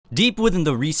Deep within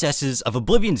the recesses of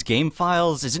Oblivion's game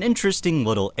files is an interesting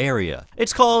little area.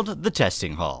 It's called the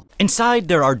testing hall. Inside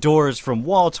there are doors from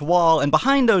wall to wall, and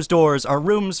behind those doors are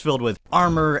rooms filled with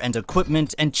armor and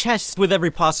equipment and chests with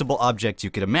every possible object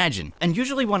you could imagine. And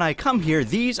usually when I come here,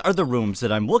 these are the rooms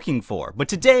that I'm looking for. But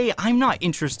today, I'm not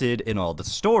interested in all the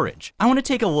storage. I want to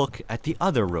take a look at the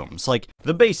other rooms, like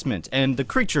the basement and the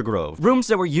creature grove, rooms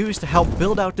that were used to help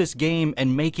build out this game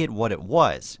and make it what it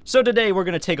was. So today we're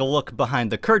going to take a look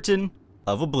behind the curtain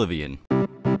of Oblivion.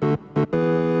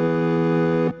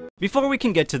 Before we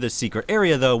can get to this secret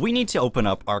area though, we need to open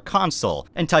up our console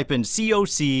and type in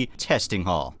COC testing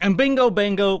hall. And bingo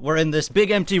bango, we're in this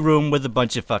big empty room with a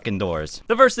bunch of fucking doors.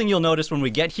 The first thing you'll notice when we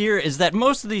get here is that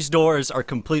most of these doors are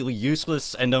completely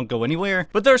useless and don't go anywhere,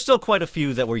 but there are still quite a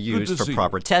few that were used for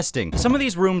proper testing. Some of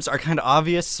these rooms are kind of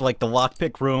obvious, like the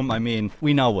lockpick room. I mean,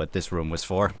 we know what this room was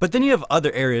for. But then you have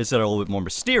other areas that are a little bit more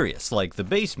mysterious, like the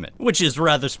basement, which is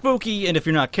rather spooky and if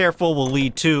you're not careful will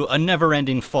lead to a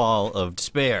never-ending fall of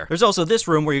despair. There's also this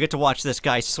room where you get to watch this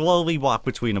guy slowly walk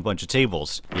between a bunch of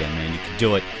tables. Yeah, man, you can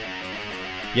do it.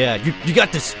 Yeah, you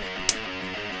got this.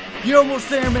 You're almost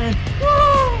there, man.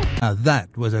 Woo! Now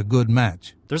that was a good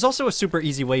match. There's also a super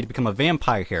easy way to become a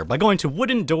vampire here by going to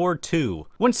Wooden Door 2.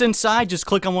 Once inside, just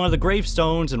click on one of the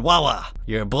gravestones and voila!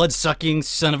 You're a blood-sucking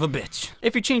son of a bitch.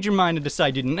 If you change your mind and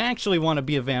decide you didn't actually want to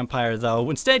be a vampire though,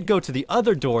 instead go to the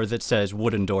other door that says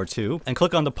Wooden Door 2 and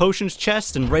click on the potions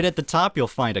chest, and right at the top you'll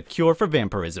find a cure for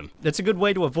vampirism. That's a good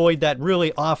way to avoid that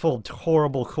really awful,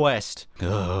 horrible quest.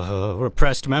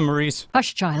 Repressed memories.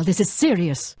 Hush, child, this is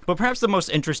serious. But perhaps the most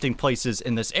interesting places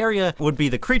in this area would be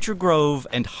the Creature Grove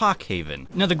and Hawkhaven.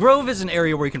 Now the Grove is an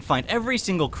area where you can find every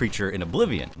single creature in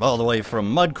Oblivion, all the way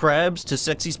from mud crabs to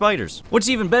sexy spiders. What's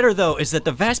even better though is that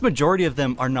the vast majority of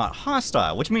them are not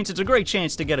hostile, which means it's a great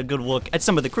chance to get a good look at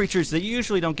some of the creatures that you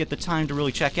usually don't get the time to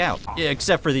really check out. Yeah,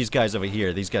 except for these guys over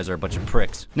here. These guys are a bunch of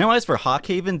pricks. Now as for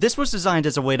Hawkhaven, this was designed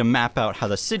as a way to map out how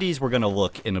the cities were going to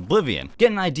look in Oblivion.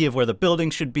 Get an idea of where the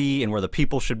buildings should be and where the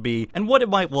people should be and what it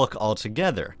might look all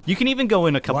together. You can even go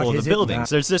in a couple of the buildings.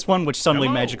 There's this one which suddenly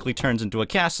magically turns into a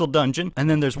castle dungeon, and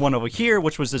then there's one over here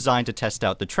which was designed to test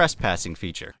out the trespassing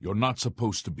feature. You're not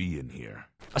supposed to be in here.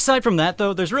 Aside from that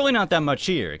though, there's really not that much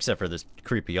here except for this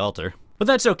creepy altar. But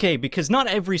that's okay, because not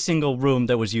every single room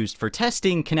that was used for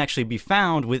testing can actually be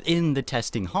found within the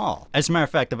testing hall. As a matter of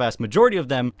fact, the vast majority of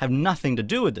them have nothing to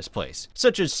do with this place,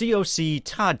 such as COC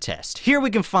Todd Test. Here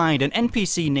we can find an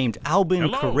NPC named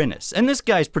Albin Corinus, and this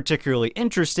guy's particularly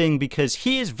interesting because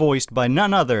he is voiced by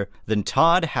none other than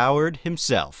Todd Howard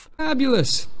himself.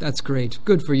 Fabulous. That's great.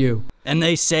 Good for you. And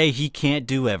they say he can't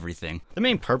do everything. The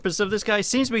main purpose of this guy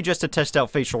seems to be just to test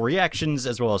out facial reactions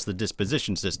as well as the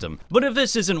disposition system. But if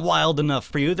this isn't wild enough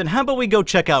for you, then how about we go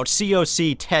check out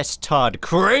COC Test Todd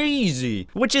Crazy,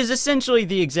 which is essentially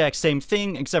the exact same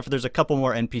thing except for there's a couple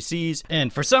more NPCs,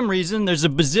 and for some reason there's a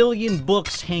bazillion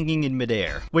books hanging in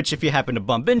midair, which if you happen to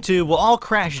bump into will all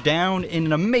crash down in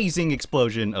an amazing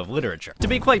explosion of literature. To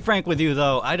be quite frank with you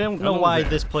though, I don't know why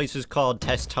this place is called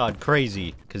Test Todd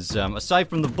Crazy, because aside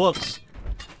from the books,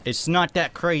 it's not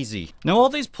that crazy. Now all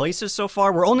these places so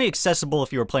far were only accessible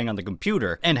if you were playing on the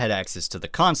computer and had access to the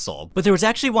console, but there was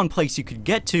actually one place you could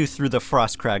get to through the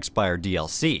Frostcrag Spire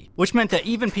DLC, which meant that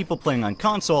even people playing on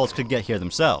consoles could get here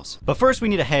themselves. But first we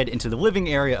need to head into the living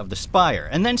area of the Spire,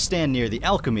 and then stand near the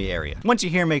alchemy area. Once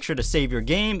you're here, make sure to save your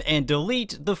game and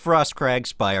delete the Frostcrag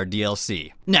Spire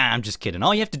DLC. Nah, I'm just kidding.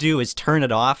 All you have to do is turn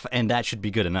it off, and that should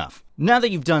be good enough. Now that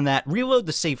you've done that, reload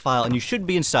the save file and you should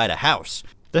be inside a house.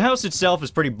 The house itself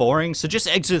is pretty boring, so just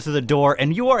exit through the door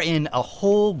and you are in a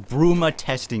whole Bruma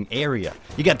testing area.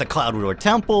 You got the Cloud Ruler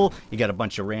Temple, you got a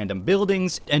bunch of random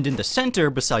buildings, and in the center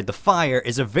beside the fire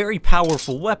is a very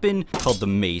powerful weapon called the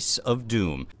Mace of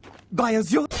Doom.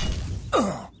 That's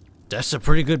a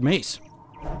pretty good mace.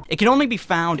 It can only be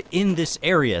found in this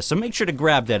area, so make sure to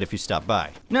grab that if you stop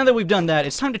by. Now that we've done that,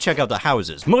 it's time to check out the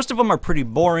houses. Most of them are pretty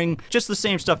boring, just the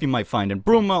same stuff you might find in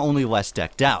Bruma, only less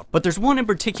decked out. But there's one in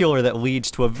particular that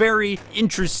leads to a very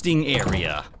interesting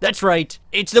area. That's right,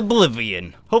 it's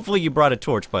Oblivion. Hopefully you brought a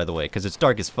torch, by the way, because it's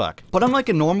dark as fuck. But unlike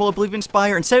a normal Oblivion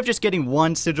Spire, instead of just getting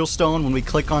one sigil stone when we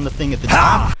click on the thing at the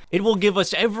top, it will give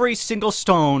us every single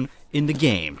stone in the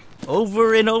game.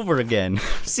 Over and over again,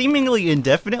 seemingly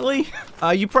indefinitely.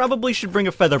 You probably should bring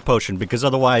a feather potion because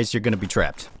otherwise you're gonna be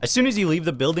trapped. As soon as you leave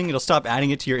the building, it'll stop adding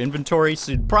it to your inventory,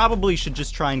 so you probably should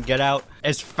just try and get out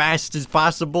as fast as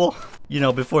possible, you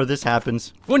know, before this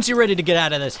happens. Once you're ready to get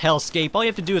out of this hellscape, all you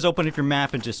have to do is open up your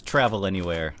map and just travel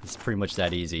anywhere. It's pretty much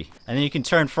that easy. And then you can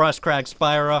turn Frostcrag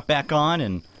Spire back on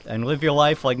and and live your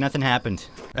life like nothing happened.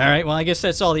 Alright, well I guess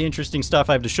that's all the interesting stuff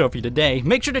I have to show for you today.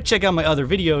 Make sure to check out my other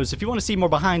videos if you want to see more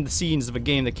behind the scenes of a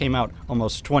game that came out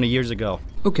almost 20 years ago.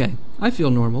 Okay, I feel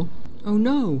normal. Oh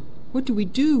no, what do we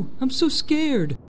do? I'm so scared.